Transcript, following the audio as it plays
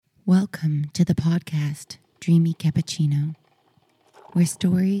Welcome to the podcast, Dreamy Cappuccino, where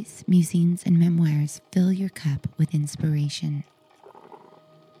stories, musings, and memoirs fill your cup with inspiration.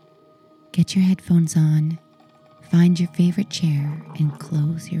 Get your headphones on, find your favorite chair, and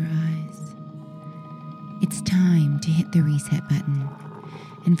close your eyes. It's time to hit the reset button,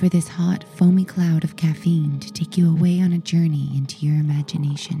 and for this hot, foamy cloud of caffeine to take you away on a journey into your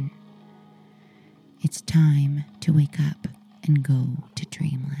imagination. It's time to wake up and go to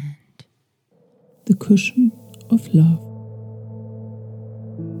dreamland. The cushion of love.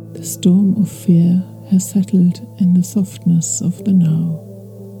 The storm of fear has settled in the softness of the now.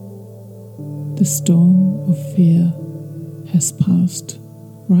 The storm of fear has passed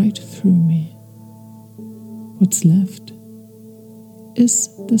right through me. What's left is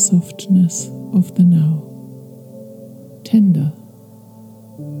the softness of the now, tender,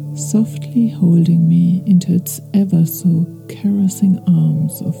 softly holding me into its ever so caressing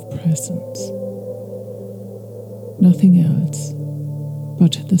arms of presence. Nothing else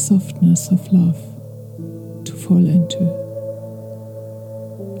but the softness of love to fall into,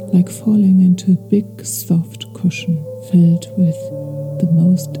 like falling into a big soft cushion filled with the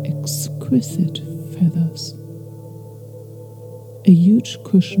most exquisite feathers. A huge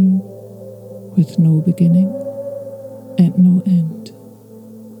cushion with no beginning and no end,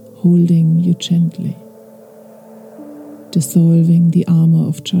 holding you gently, dissolving the armor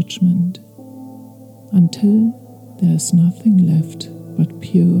of judgment until there's nothing left but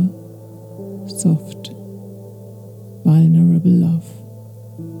pure, soft, vulnerable love,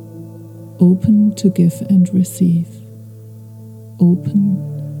 open to give and receive,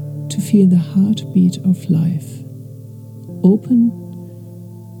 open to feel the heartbeat of life, open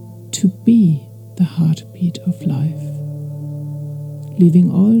to be the heartbeat of life,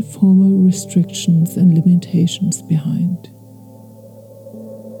 leaving all former restrictions and limitations behind.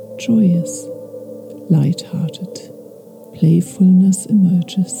 Joyous, light-hearted, playfulness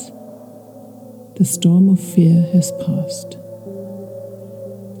emerges. The storm of fear has passed,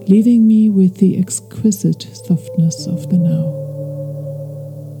 leaving me with the exquisite softness of the now,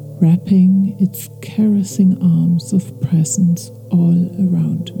 wrapping its caressing arms of presence all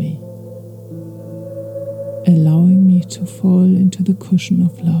around me, allowing me to fall into the cushion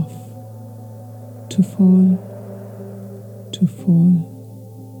of love, to fall, to fall,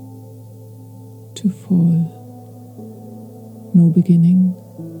 to fall. No beginning,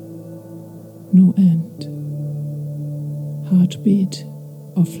 no end. Heartbeat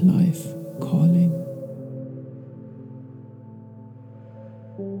of life calling.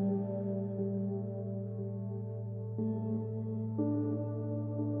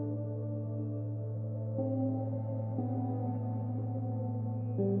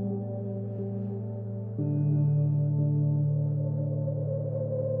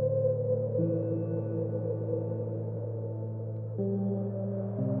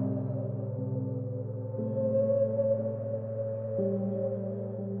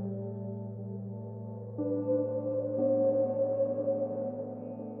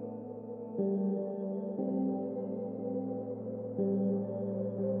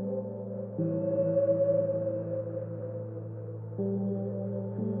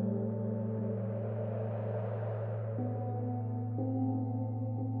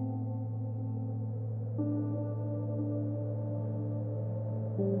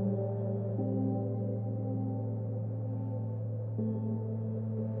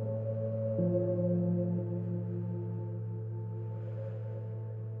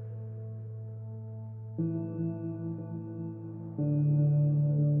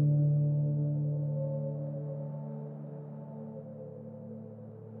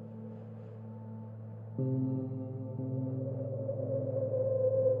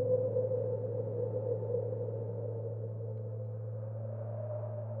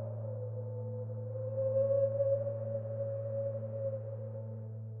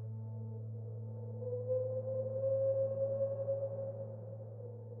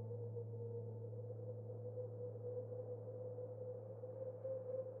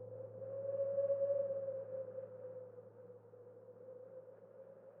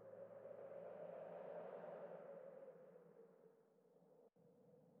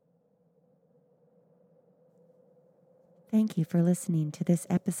 Thank you for listening to this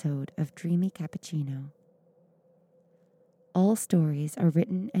episode of Dreamy Cappuccino. All stories are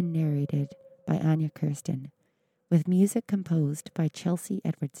written and narrated by Anya Kirsten, with music composed by Chelsea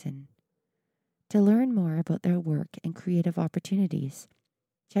Edwardson. To learn more about their work and creative opportunities,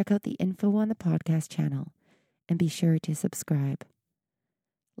 check out the info on the podcast channel and be sure to subscribe.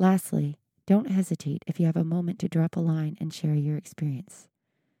 Lastly, don't hesitate if you have a moment to drop a line and share your experience.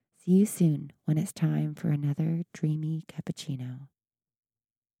 See you soon when it's time for another dreamy cappuccino.